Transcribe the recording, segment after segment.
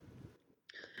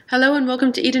Hello and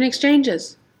welcome to Eden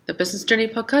Exchanges, the business journey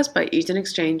podcast by Eden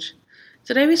Exchange.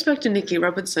 Today we spoke to Nikki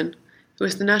Robertson, who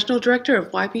is the National Director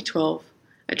of YB12,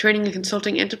 a training and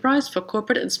consulting enterprise for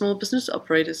corporate and small business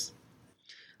operators.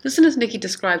 Listen as Nikki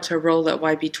describes her role at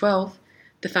YB12,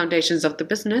 the foundations of the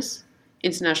business,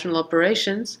 international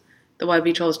operations, the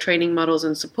YB12's training models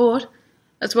and support,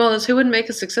 as well as who would make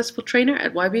a successful trainer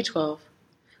at YB12.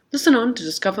 Listen on to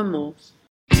discover more.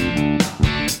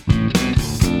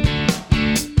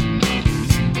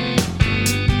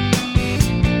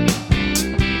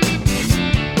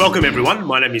 Welcome everyone,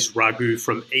 my name is Raghu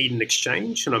from Eden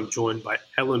Exchange and I'm joined by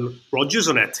Ellen Rogers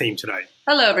on our team today.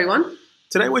 Hello everyone.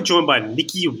 Today we're joined by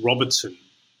Nikki Robertson,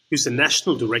 who's the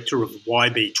National Director of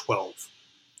YB12.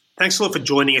 Thanks a lot for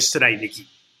joining us today, Nikki.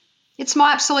 It's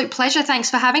my absolute pleasure, thanks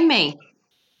for having me.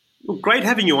 Well, great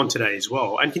having you on today as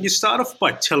well. And can you start off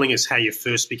by telling us how you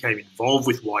first became involved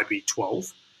with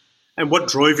YB12 and what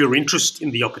drove your interest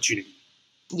in the opportunity?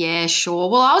 Yeah, sure.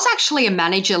 Well, I was actually a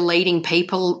manager leading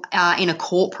people in a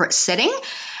corporate setting,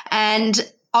 and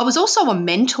I was also a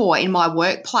mentor in my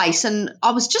workplace, and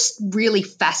I was just really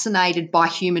fascinated by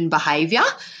human behaviour.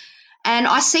 And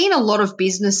I see in a lot of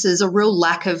businesses a real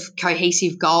lack of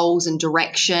cohesive goals and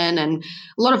direction and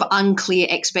a lot of unclear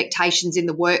expectations in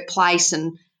the workplace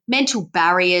and mental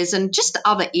barriers and just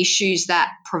other issues that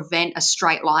prevent a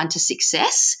straight line to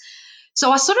success. So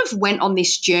I sort of went on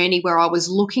this journey where I was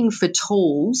looking for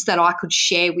tools that I could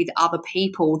share with other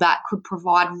people that could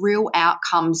provide real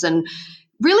outcomes and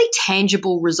really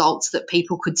tangible results that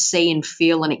people could see and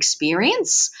feel and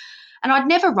experience. And I'd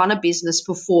never run a business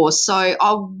before, so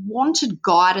I wanted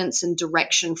guidance and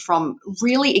direction from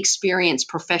really experienced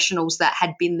professionals that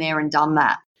had been there and done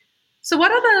that. So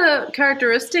what are the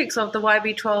characteristics of the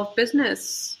YB12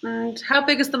 business and how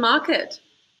big is the market?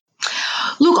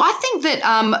 Look, I think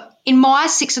that in my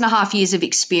 6.5 years of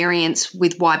experience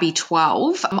with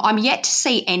YB12, I'm yet to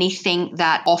see anything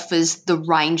that offers the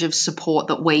range of support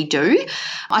that we do.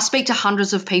 I speak to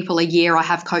hundreds of people a year. I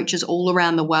have coaches all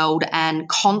around the world, and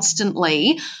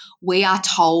constantly we are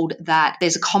told that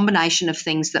there's a combination of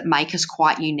things that make us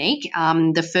quite unique.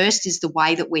 The first is the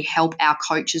way that we help our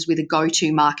coaches with a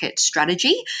go-to market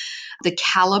strategy. The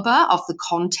caliber of the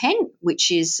content,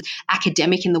 which is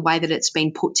academic in the way that it's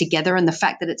been put together and the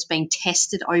fact that it's been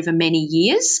tested over many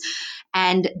years,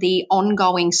 and the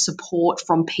ongoing support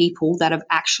from people that have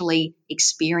actually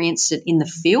experienced it in the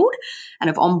field and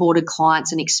have onboarded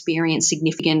clients and experienced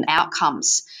significant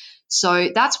outcomes. So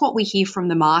that's what we hear from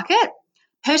the market.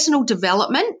 Personal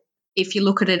development, if you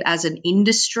look at it as an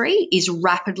industry, is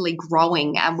rapidly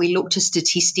growing, and we look to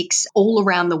statistics all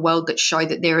around the world that show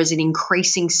that there is an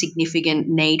increasing significant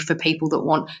need for people that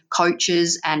want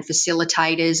coaches and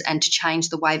facilitators and to change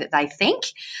the way that they think.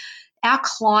 Our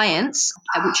clients,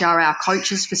 which are our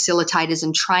coaches, facilitators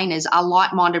and trainers, are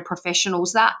like-minded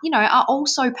professionals that, are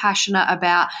also passionate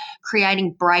about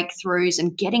creating breakthroughs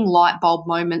and getting light bulb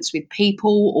moments with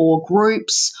people or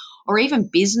groups or even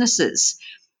businesses.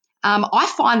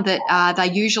 I find that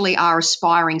they usually are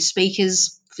aspiring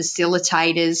speakers,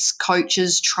 facilitators,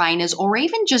 coaches, trainers, or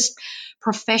even just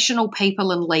professional people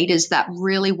and leaders that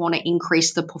really want to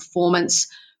increase the performance,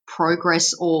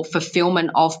 progress, or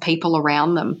fulfillment of people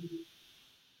around them.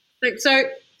 So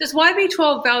does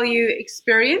YB12 value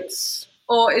experience,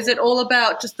 or is it all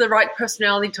about just the right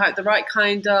personality type, the right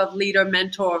kind of leader,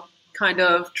 mentor kind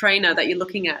of trainer that you're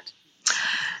looking at?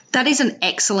 That is an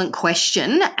excellent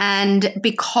question. And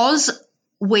because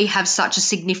we have such a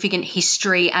significant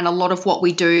history and a lot of what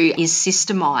we do is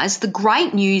systemized, the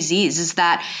great news is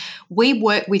that we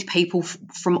work with people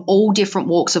from all different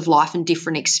walks of life and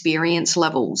different experience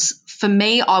levels. For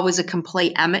me, I was a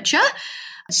complete amateur.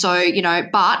 So,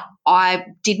 but I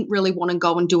didn't really want to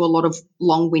go and do a lot of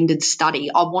long-winded study.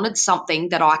 I wanted something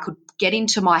that I could get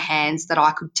into my hands, that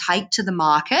I could take to the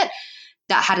market,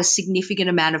 that had a significant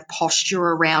amount of posture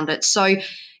around it. So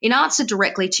in answer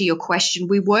directly to your question,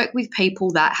 we work with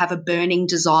people that have a burning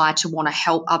desire to want to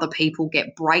help other people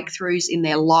get breakthroughs in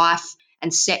their life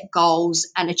and set goals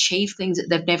and achieve things that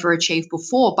they've never achieved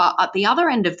before. But at the other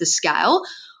end of the scale,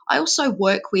 I also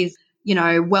work with,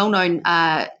 well-known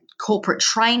corporate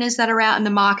trainers that are out in the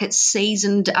market,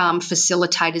 seasoned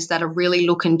facilitators that are really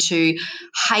looking to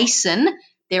hasten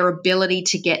their ability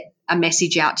to get a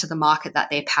message out to the market that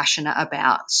they're passionate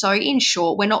about. So in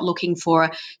short, we're not looking for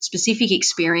a specific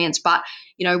experience, but,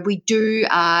 we do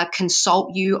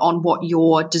consult you on what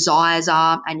your desires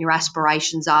are and your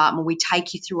aspirations are, and we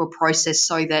take you through a process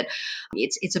so that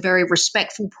it's a very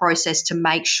respectful process to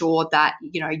make sure that,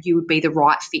 you would be the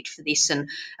right fit for this and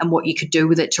what you could do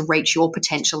with it to reach your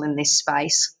potential in this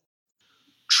space.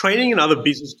 Training another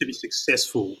business to be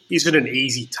successful isn't an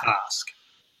easy task.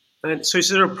 And so is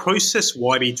there a process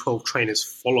YB12 trainers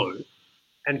follow?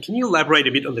 And can you elaborate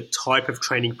a bit on the type of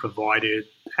training provided?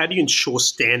 How do you ensure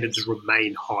standards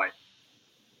remain high?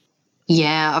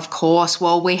 Yeah, of course.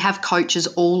 Well, we have coaches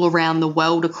all around the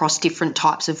world across different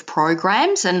types of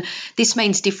programs, and this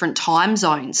means different time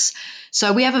zones.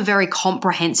 So we have a very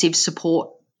comprehensive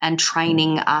support and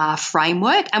training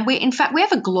framework, and we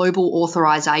have a global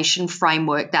authorization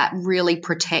framework that really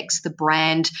protects the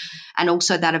brand and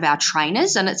also that of our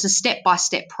trainers. And it's a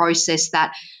step-by-step process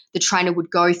that the trainer would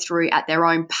go through at their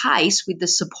own pace with the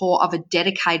support of a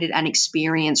dedicated and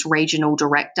experienced regional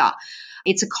director.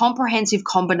 It's a comprehensive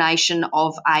combination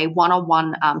of a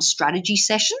one-on-one strategy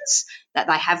sessions that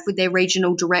they have with their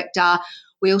regional director.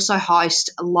 We also host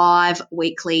live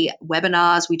weekly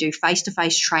webinars. We do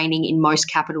face-to-face training in most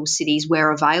capital cities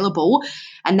where available,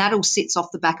 and that all sits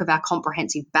off the back of our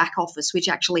comprehensive back office, which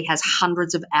actually has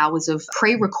hundreds of hours of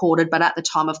pre-recorded, but at the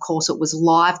time, of course, it was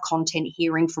live content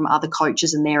hearing from other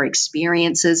coaches and their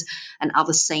experiences and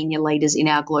other senior leaders in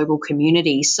our global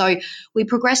community. So we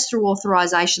progress through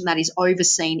authorization that is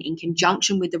overseen in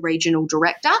conjunction with the regional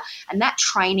director, and that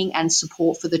training and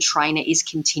support for the trainer is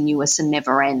continuous and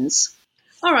never ends.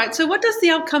 All right, so what does the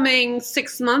upcoming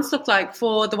 6 months look like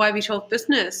for the YB12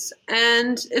 business?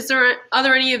 And are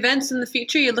there any events in the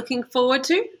future you're looking forward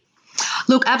to?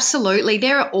 Look, absolutely.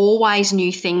 There are always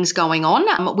new things going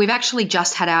on. We've actually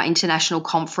just had our international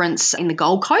conference in the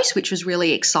Gold Coast, which was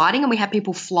really exciting, and we had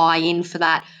people fly in for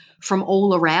that from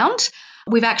all around.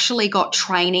 We've actually got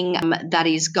training that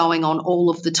is going on all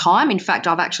of the time. In fact,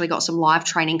 I've actually got some live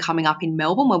training coming up in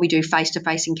Melbourne where we do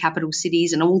face-to-face in capital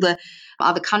cities and all the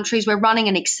other countries. We're running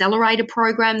an accelerator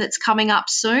program that's coming up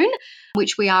soon,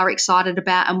 which we are excited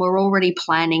about, and we're already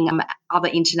planning other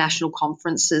international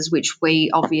conferences, which we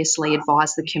obviously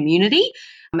advise the community.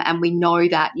 And we know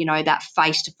that, that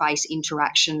face-to-face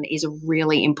interaction is a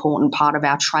really important part of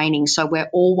our training. So we're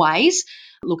always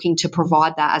looking to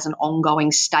provide that as an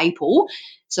ongoing staple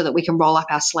so that we can roll up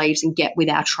our sleeves and get with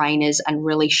our trainers and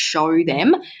really show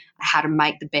them how to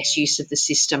make the best use of the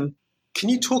system. Can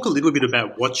you talk a little bit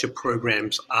about what your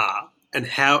programs are and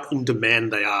how in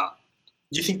demand they are?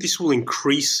 Do you think this will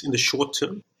increase in the short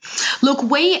term? Look,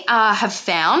 we have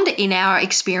found in our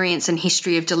experience and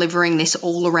history of delivering this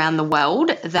all around the world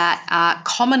that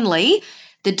commonly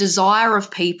the desire of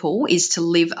people is to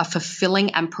live a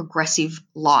fulfilling and progressive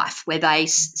life where they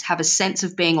have a sense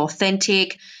of being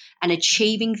authentic and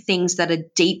achieving things that are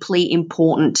deeply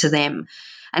important to them.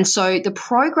 And so the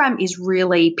program is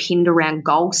really pinned around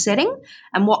goal setting,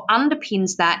 and what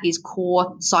underpins that is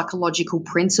core psychological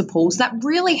principles that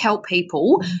really help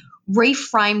people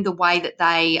reframe the way that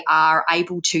they are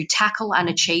able to tackle and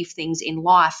achieve things in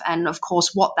life. And of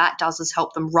course, what that does is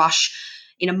help them rush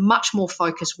in a much more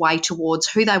focused way towards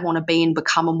who they want to be and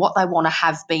become and what they want to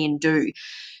have, be and do.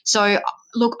 So,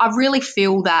 look, I really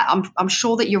feel that I'm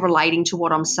sure that you're relating to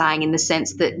what I'm saying in the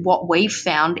sense that what we've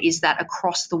found is that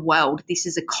across the world, this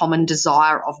is a common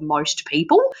desire of most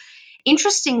people.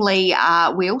 Interestingly,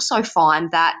 we also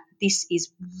find that this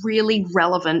is really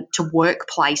relevant to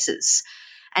workplaces.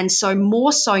 And so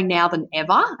more so now than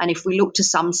ever, and if we look to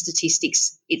some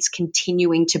statistics, it's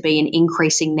continuing to be an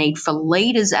increasing need for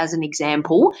leaders, as an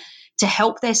example, to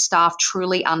help their staff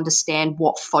truly understand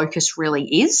what focus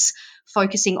really is,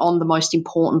 focusing on the most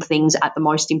important things at the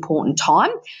most important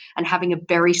time and having a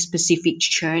very specific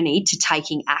journey to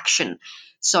taking action.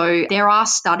 So there are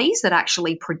studies that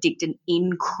actually predict an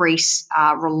increased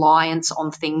reliance on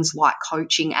things like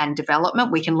coaching and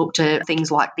development. We can look to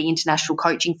things like the International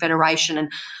Coaching Federation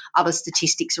and other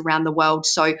statistics around the world.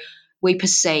 So we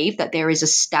perceive that there is a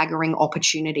staggering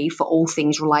opportunity for all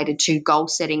things related to goal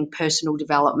setting, personal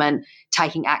development,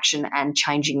 taking action, and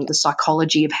changing the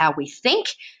psychology of how we think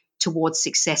towards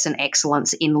success and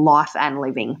excellence in life and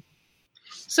living.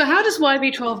 So how does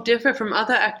YB12 differ from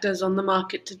other actors on the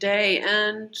market today,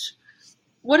 and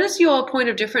what is your point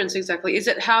of difference exactly? Is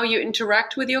it how you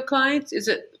interact with your clients? Is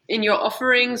it in your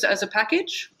offerings as a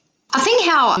package? I think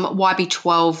how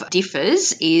YB12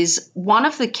 differs is one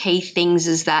of the key things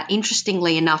is that,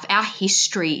 interestingly enough, our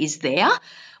history is there,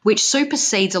 which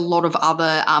supersedes a lot of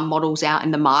other models out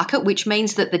in the market, which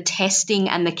means that the testing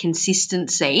and the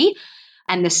consistency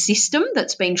and the system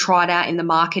that's been tried out in the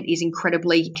market is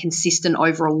incredibly consistent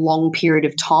over a long period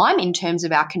of time in terms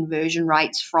of our conversion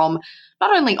rates from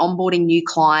not only onboarding new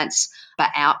clients, but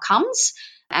outcomes.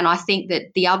 And I think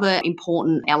that the other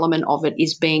important element of it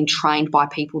is being trained by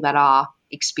people that are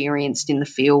experienced in the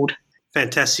field.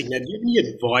 Fantastic. Now, do you have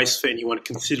any advice for anyone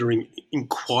considering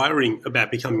inquiring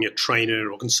about becoming a trainer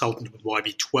or consultant with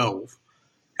YB12?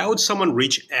 how would someone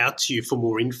reach out to you for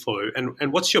more info?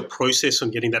 And what's your process on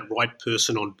getting that right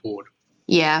person on board?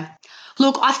 Yeah.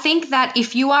 Look, I think that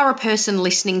if you are a person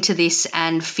listening to this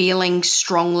and feeling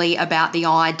strongly about the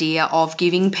idea of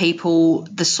giving people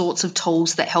the sorts of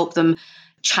tools that help them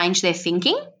change their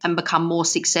thinking and become more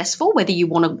successful, whether you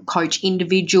want to coach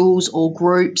individuals or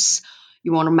groups,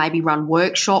 you want to maybe run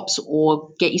workshops or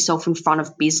get yourself in front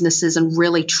of businesses and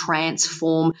really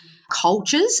transform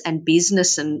cultures and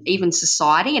business and even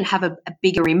society and have a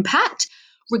bigger impact,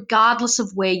 regardless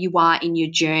of where you are in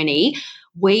your journey,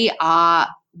 we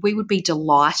would be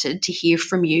delighted to hear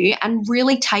from you and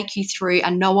really take you through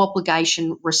a no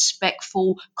obligation,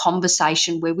 respectful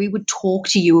conversation where we would talk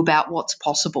to you about what's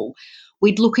possible.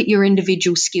 We'd look at your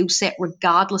individual skill set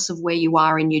regardless of where you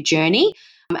are in your journey.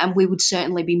 And we would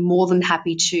certainly be more than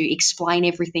happy to explain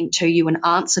everything to you and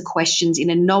answer questions in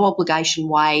a no obligation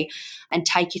way and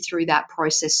take you through that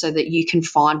process so that you can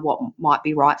find what might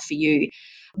be right for you.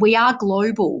 We are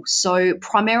global. So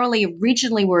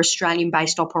originally we're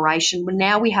Australian-based operation, but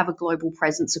now we have a global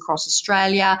presence across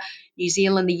Australia, New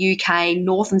Zealand, the UK,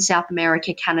 North and South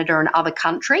America, Canada, and other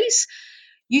countries.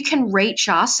 You can reach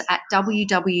us at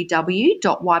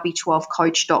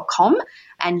www.yb12coach.com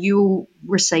and you'll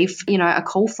receive, a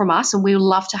call from us, and we would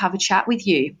love to have a chat with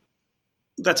you.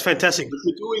 That's fantastic. But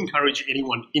we do encourage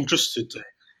anyone interested to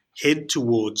head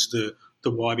towards the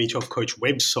YB12 Coach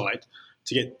website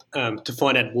to get to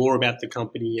find out more about the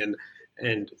company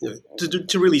and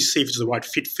to really see if it's the right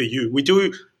fit for you. We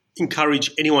do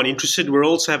encourage anyone interested. We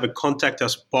also have a contact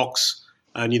us box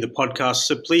near the podcast,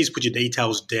 so please put your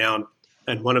details down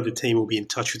and one of the team will be in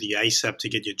touch with you ASAP to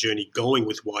get your journey going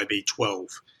with YB12.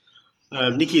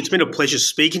 Nikki, it's been a pleasure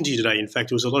speaking to you today. In fact,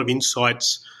 there was a lot of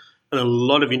insights and a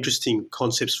lot of interesting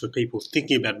concepts for people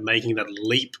thinking about making that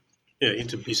leap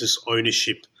into business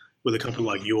ownership with a company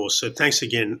like yours. So thanks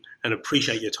again and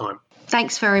appreciate your time.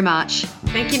 Thanks very much.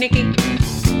 Thank you, Nikki.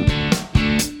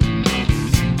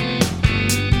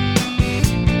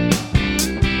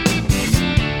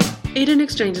 Eden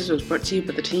Exchanges was brought to you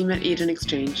by the team at Eden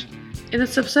Exchange. In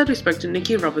this episode, we spoke to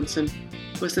Nikki Robinson,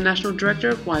 who is the National Director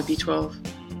of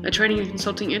YB12, a training and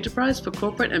consulting enterprise for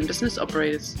corporate and business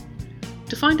operators.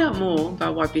 To find out more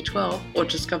about YB12 or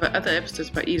discover other episodes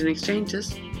by Eden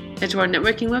Exchanges, head to our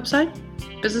networking website,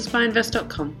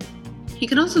 businessbyinvest.com. You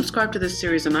can also subscribe to this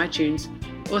series on iTunes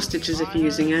or Stitches if you're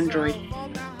using Android.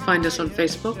 Find us on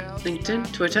Facebook,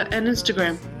 LinkedIn, Twitter, and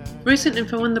Instagram. Recent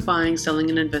info on the buying, selling,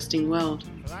 and investing world.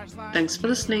 Thanks for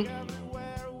listening.